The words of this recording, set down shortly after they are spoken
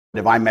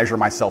If I measure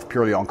myself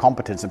purely on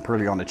competence and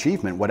purely on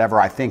achievement,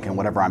 whatever I think and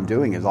whatever I'm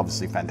doing is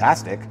obviously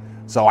fantastic.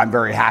 So I'm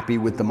very happy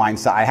with the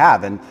mindset I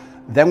have. And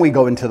then we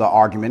go into the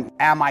argument,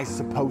 am I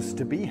supposed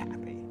to be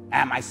happy?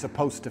 Am I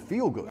supposed to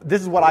feel good?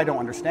 This is what I don't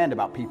understand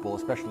about people,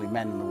 especially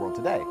men in the world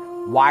today.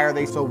 Why are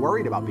they so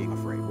worried about being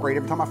afraid? Afraid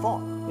every time I fall.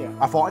 Yeah.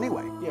 I fall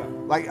anyway. Yeah.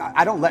 Like,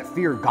 I don't let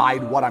fear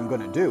guide what I'm going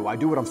to do. I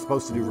do what I'm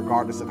supposed to do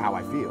regardless of how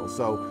I feel.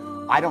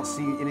 So I don't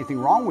see anything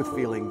wrong with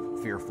feeling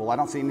fearful. I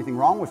don't see anything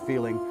wrong with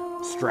feeling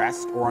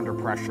stressed or under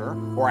pressure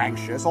or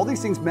anxious. All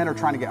these things men are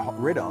trying to get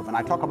rid of. And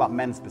I talk about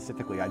men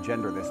specifically. I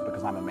gender this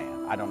because I'm a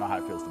man. I don't know how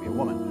it feels to be a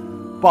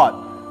woman. But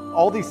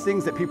all these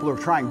things that people are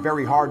trying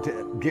very hard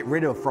to get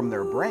rid of from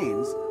their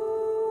brains,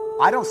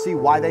 I don't see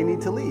why they need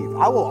to leave.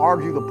 I will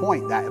argue the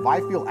point that if I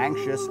feel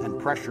anxious and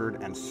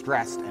pressured and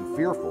stressed and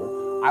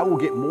fearful, I will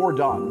get more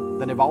done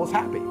than if I was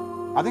happy.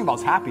 I think if I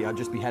was happy, I'd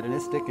just be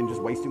hedonistic and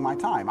just wasting my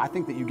time. I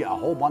think that you get a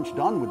whole bunch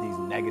done with these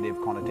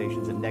negative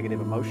connotations and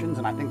negative emotions,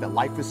 and I think that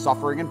life is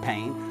suffering and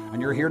pain,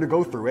 and you're here to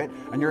go through it,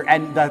 and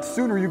the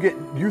sooner you get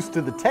used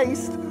to the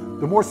taste,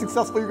 the more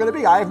successful you're going to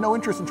be. I have no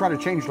interest in trying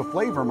to change the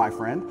flavor, my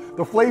friend.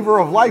 The flavor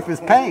of life is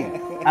pain,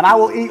 and I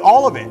will eat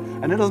all of it.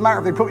 And it doesn't matter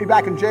if they put me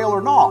back in jail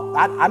or not.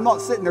 I'm not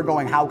sitting there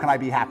going, how can I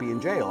be happy in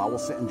jail? I will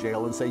sit in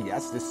jail and say,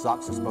 yes, this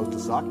sucks. It's supposed to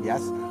suck.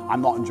 Yes,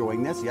 I'm not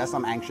enjoying this. Yes,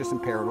 I'm anxious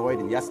and paranoid.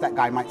 And yes, that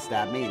guy might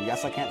stab me. And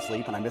yes, I can't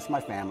sleep. And I miss my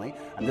family.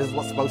 And this is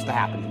what's supposed to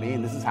happen to me.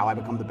 And this is how I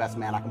become the best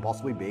man I can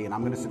possibly be. And I'm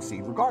going to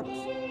succeed regardless.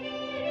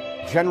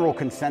 General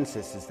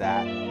consensus is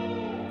that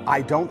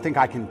I don't think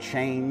I can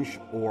change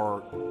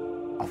or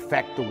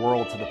affect the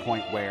world to the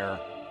point where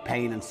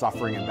pain and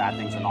suffering and bad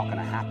things are not going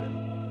to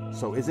happen.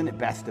 So isn't it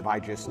best if I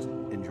just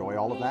enjoy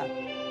all of that?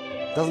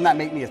 Doesn't that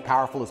make me as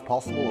powerful as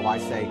possible if I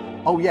say,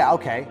 oh yeah,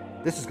 okay,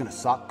 this is going to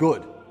suck,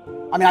 good.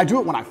 I mean, I do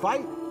it when I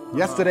fight.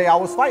 Yesterday I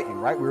was fighting,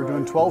 right? We were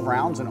doing 12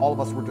 rounds and all of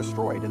us were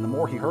destroyed. And the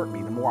more he hurt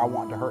me, the more I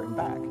wanted to hurt him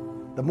back.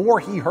 The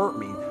more he hurt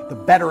me, the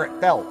better it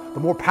felt.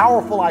 The more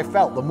powerful I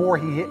felt, the more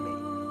he hit me.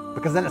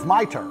 Because then it's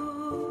my turn,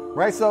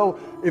 right? So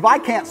if I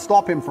can't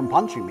stop him from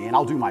punching me, and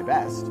I'll do my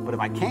best, but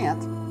if I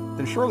can't,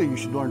 then surely you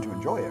should learn to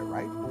enjoy it,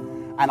 right?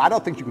 And I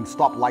don't think you can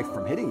stop life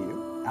from hitting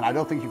you. And I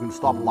don't think you can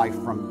stop life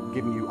from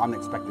giving you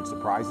unexpected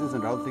surprises.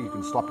 And I don't think you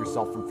can stop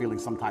yourself from feeling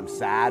sometimes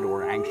sad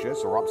or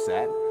anxious or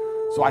upset.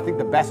 So I think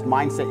the best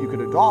mindset you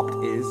could adopt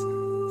is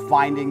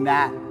finding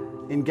that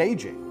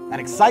engaging and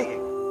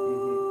exciting.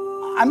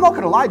 I'm not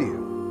going to lie to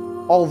you.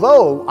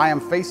 Although I am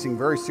facing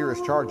very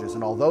serious charges,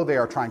 and although they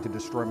are trying to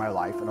destroy my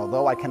life, and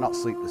although I cannot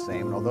sleep the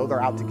same, and although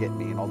they're out to get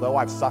me, and although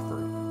I've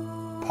suffered,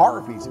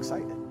 part of me is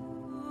excited.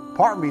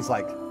 Part of me is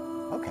like,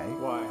 okay.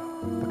 Why?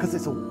 Because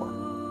it's a war.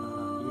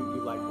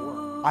 You like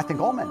war? I think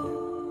all men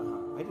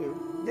do. I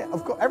do. Yeah,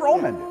 of course. All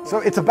men do. So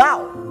it's a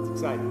battle. It's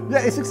exciting. Yeah,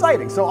 it's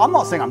exciting. So I'm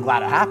not saying I'm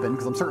glad it happened,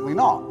 because I'm certainly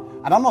not.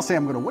 And I'm not saying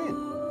I'm going to win.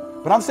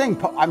 But I'm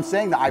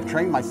saying that I've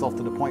trained myself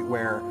to the point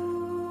where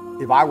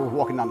if I were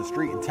walking down the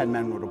street and 10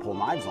 men were to pull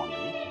knives on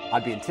me,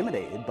 I'd be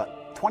intimidated,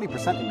 but 20%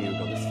 of me would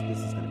go,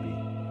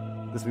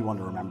 this will be one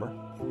to remember.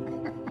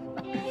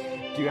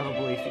 Do you have a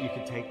belief that you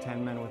could take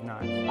 10 men with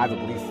knives? I have a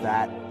belief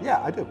that,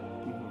 yeah, I do.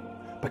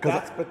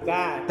 Because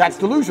that's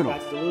delusional.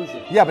 That's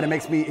delusional. Yeah, but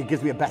it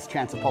gives me a best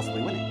chance of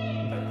possibly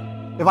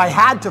winning. If I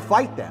had to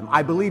fight them,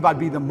 I believe I'd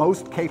be the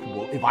most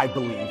capable if I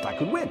believed I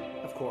could win.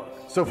 Of course.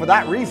 So for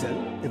that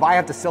reason, if I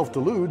have to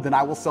self-delude, then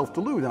I will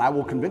self-delude, and I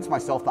will convince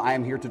myself that I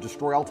am here to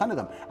destroy all 10 of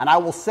them. And I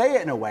will say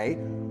it in a way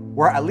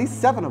where at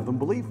least 7 of them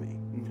believe me.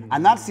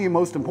 And that's the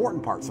most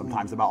important part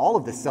sometimes about all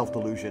of this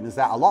self-delusion, is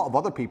that a lot of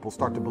other people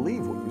start to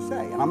believe what you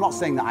say. And I'm not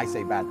saying that I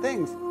say bad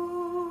things.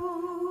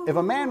 If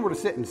a man were to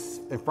sit in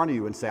front of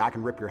you and say, I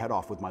can rip your head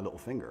off with my little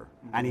finger,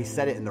 and he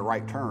said it in the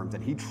right terms,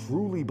 and he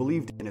truly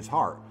believed it in his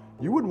heart,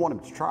 you wouldn't want him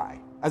to try.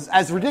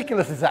 As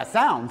ridiculous as that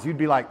sounds, you'd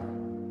be like,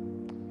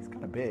 he's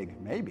kind of big,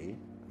 maybe.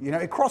 You know,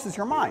 it crosses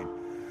your mind.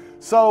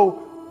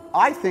 So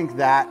I think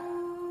that,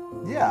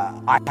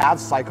 yeah, I have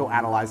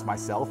psychoanalyzed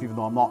myself, even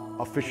though I'm not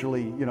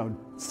officially,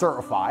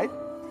 certified.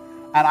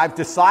 And I've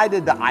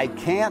decided that I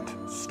can't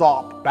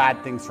stop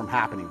bad things from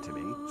happening to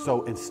me.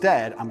 So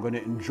instead, I'm going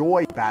to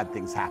enjoy bad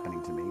things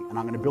happening to me. And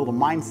I'm going to build a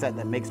mindset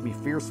that makes me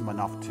fearsome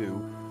enough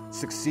to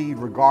succeed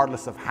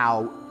regardless of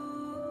how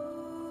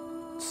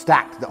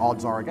stacked the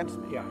odds are against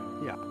me. Yeah.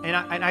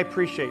 And I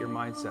appreciate your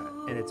mindset,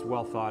 and it's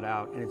well thought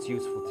out, and it's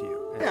useful to you.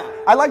 Yeah,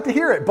 I like to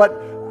hear it, but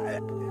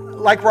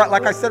like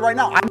I said right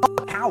now, I'm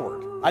not a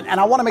coward. And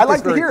I want to make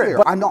this very clear.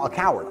 But I'm not a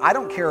coward. I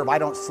don't care if I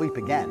don't sleep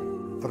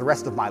again for the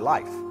rest of my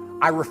life.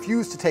 I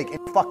refuse to take a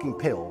fucking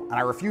pill, and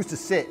I refuse to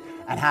sit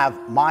and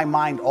have my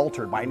mind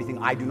altered by anything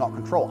I do not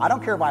control. I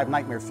don't care if I have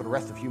nightmares for the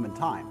rest of human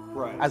time.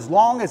 Right. As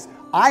long as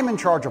I'm in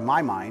charge of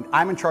my mind,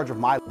 I'm in charge of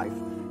my life.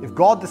 If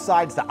God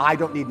decides that I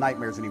don't need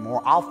nightmares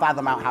anymore, I'll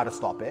fathom out how to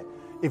stop it.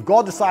 If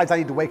God decides I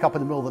need to wake up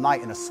in the middle of the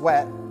night in a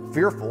sweat,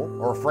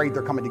 fearful or afraid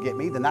they're coming to get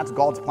me, then that's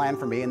God's plan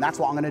for me, and that's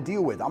what I'm going to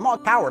deal with. I'm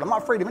not a coward. I'm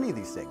not afraid of any of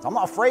these things. I'm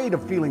not afraid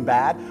of feeling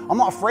bad. I'm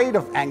not afraid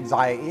of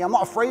anxiety. I'm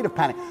not afraid of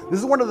panic. This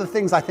is one of the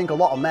things I think a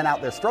lot of men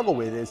out there struggle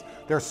with, is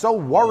they're so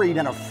worried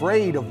and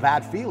afraid of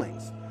bad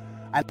feelings.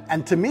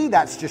 And to me,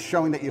 that's just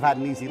showing that you've had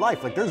an easy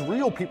life. Like, there's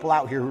real people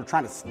out here who are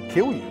trying to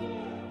kill you.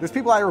 There's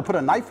people out here who put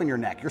a knife in your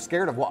neck. You're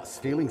scared of what?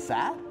 Feeling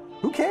sad?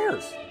 Who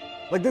cares?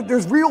 Like,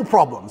 there's real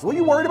problems. What are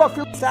you worried about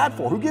feeling sad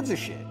for? Who gives a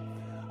shit?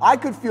 I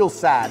could feel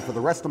sad for the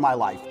rest of my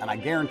life, and I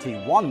guarantee,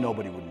 one,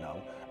 nobody would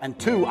know, and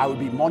two, I would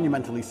be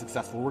monumentally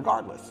successful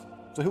regardless.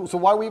 So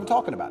why are we even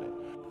talking about it?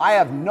 I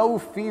have no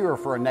fear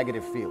for a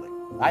negative feeling.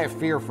 I have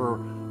fear for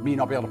me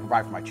not being able to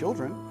provide for my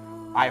children.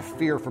 I have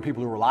fear for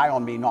people who rely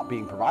on me not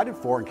being provided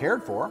for and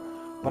cared for,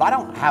 but I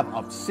don't have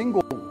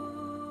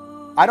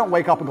I don't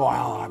wake up and go,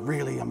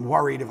 I'm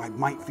worried if I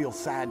might feel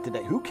sad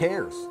today. Who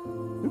cares?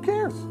 Who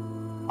cares?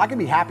 I can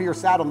be happy or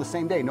sad on the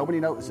same day. Nobody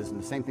notices,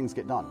 and the same things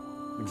get done.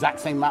 The exact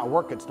same amount of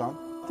work gets done.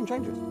 Nothing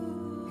changes.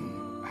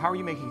 How are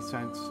you making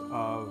sense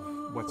of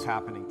what's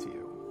happening to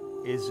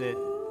you? Is it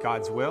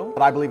God's will?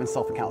 But I believe in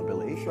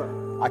self-accountability.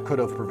 Sure. I could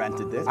have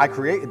prevented this. I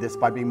created this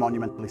by being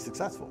monumentally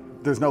successful.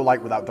 There's no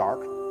light without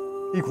dark.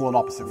 Equal and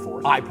opposite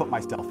force. I put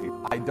myself here.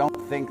 I don't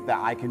think that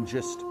I can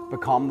just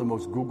become the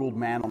most Googled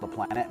man on the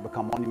planet,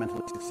 become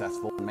monumentally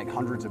successful, and make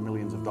hundreds of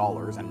millions of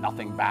dollars, and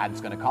nothing bad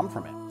is going to come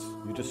from it.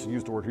 You just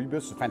used the word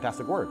hubris, it's a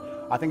fantastic word.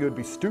 I think it would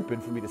be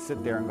stupid for me to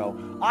sit there and go,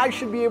 I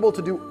should be able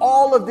to do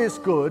all of this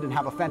good and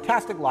have a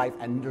fantastic life,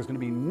 and there's going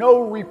to be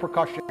no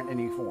repercussion in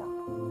any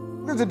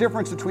form. There's a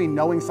difference between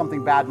knowing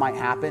something bad might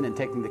happen and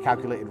taking the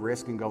calculated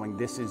risk and going,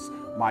 this is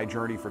my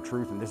journey for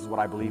truth, and this is what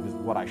I believe is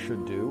what I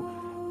should do,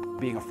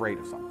 being afraid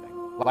of something.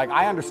 Like,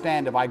 I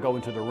understand if I go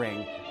into the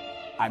ring,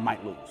 I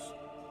might lose.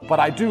 But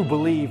I do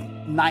believe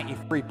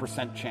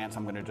 93% chance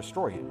I'm going to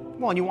destroy him.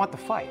 Well, and you want the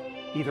fight,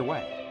 either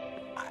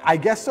way. I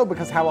guess so,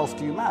 because how else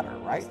do you matter,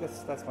 right?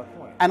 That's my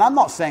point. And I'm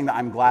not saying that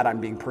I'm glad I'm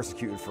being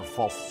persecuted for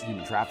false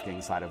human trafficking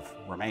inside of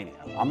Romania.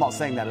 I'm not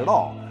saying that at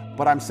all.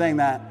 But I'm saying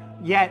that...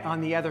 Yet,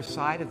 on the other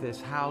side of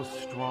this, how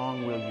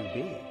strong will you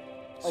be?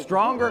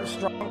 Stronger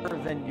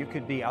than you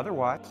could be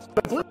otherwise.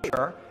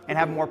 Sure, and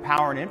have more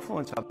power and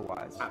influence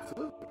otherwise.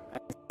 Absolutely.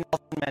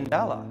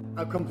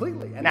 Mandela.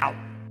 Completely. And Now,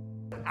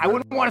 I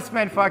wouldn't want to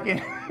spend fucking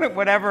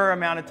whatever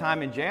amount of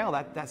time in jail.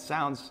 That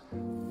sounds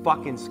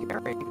fucking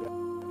scary.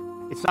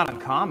 It's not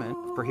uncommon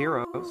for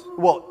heroes.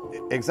 Well,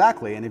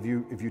 exactly. And if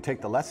you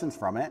take the lessons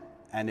from it,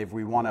 and if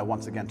we want to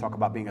once again talk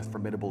about being as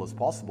formidable as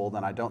possible,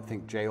 then I don't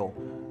think jail,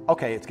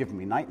 okay, it's given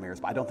me nightmares,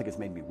 but I don't think it's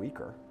made me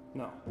weaker.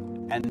 no.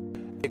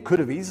 And it could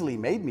have easily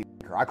made me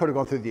weaker. I could have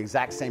gone through the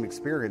exact same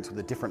experience with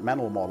a different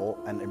mental model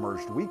and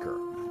emerged weaker.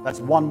 That's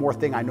one more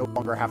thing I no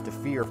longer have to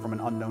fear from an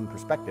unknown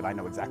perspective. I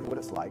know exactly what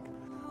it's like.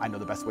 I know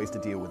the best ways to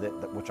deal with it,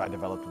 which I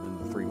developed within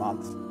the 3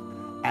 months.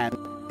 And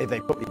if they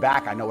put me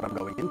back, I know what I'm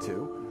going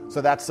into.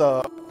 So that's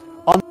a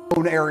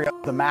unknown area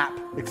of the map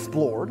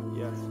explored.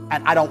 Yes.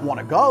 And I don't want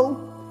to go,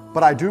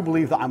 but I do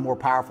believe that I'm more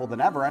powerful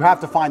than ever. And I have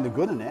to find the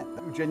good in it.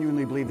 I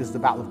genuinely believe this is the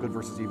battle of good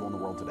versus evil in the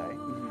world today.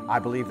 I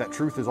believe that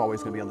truth is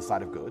always going to be on the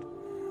side of good.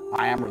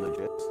 I am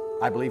religious.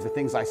 I believe the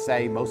things I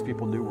say most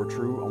people knew were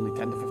true only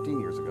 10 to 15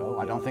 years ago.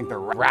 I don't think they're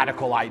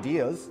radical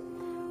ideas.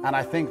 And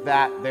I think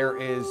that there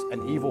is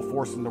an evil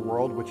force in the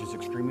world which is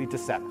extremely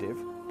deceptive.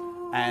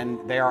 And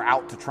they are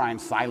out to try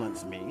and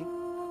silence me.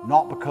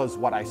 Not because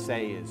what I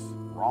say is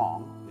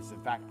wrong. It's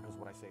in fact because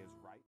what I say is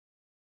right.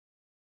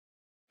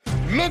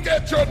 Look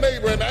at your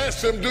neighbor and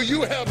ask him, do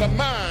you have a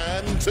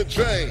mind to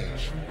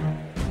change?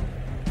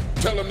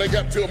 Tell them they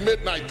got till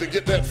midnight to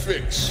get that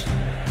fix.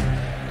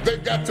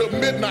 They've got till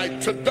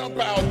midnight to dump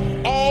out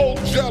all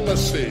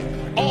jealousy,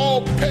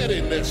 all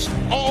pettiness,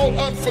 all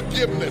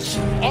unforgiveness,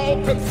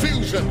 all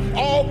confusion,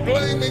 all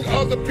blaming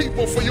other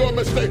people for your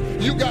mistake.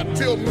 You got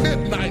till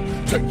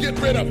midnight to get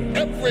rid of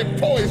every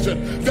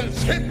poison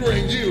that's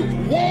hindering you.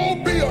 Woe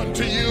be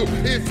unto you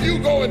if you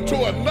go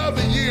into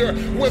another year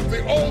with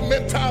the old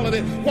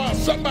mentality while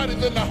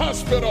somebody's in the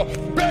hospital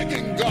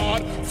begging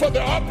God for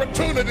the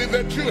opportunity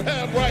that you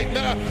have right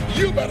now.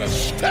 You better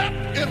step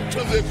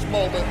into this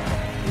moment.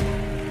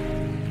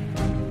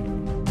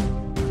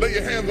 Lay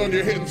your hands on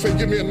your head and say,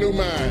 give me a new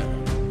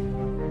mind.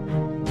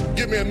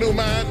 Give me a new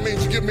mind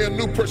means give me a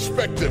new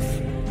perspective.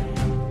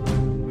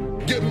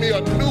 Give me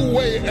a new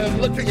way of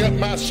looking at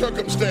my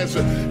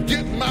circumstances.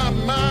 Get my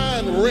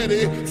mind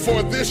ready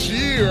for this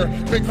year,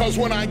 because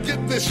when I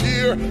get this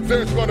year,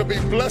 there's going to be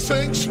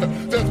blessings.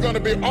 There's going to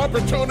be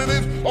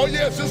opportunities. Oh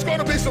yes, there's going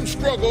to be some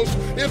struggles.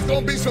 It's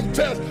going to be some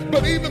tests.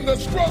 But even the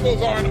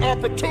struggles are an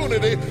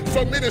opportunity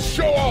for me to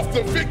show off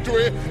the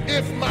victory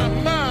if my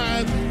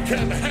mind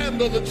can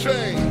handle the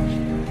change.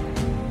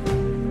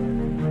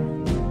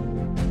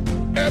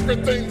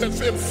 Everything that's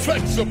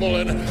inflexible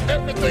and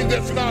everything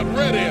that's not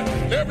ready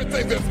and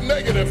everything that's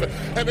negative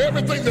and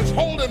everything that's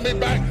holding me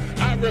back,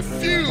 I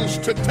refuse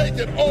to take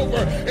it over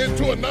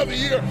into another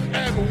year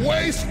and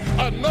waste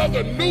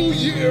another new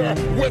year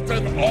with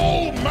an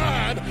old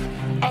mind.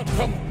 A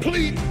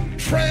complete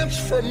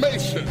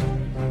transformation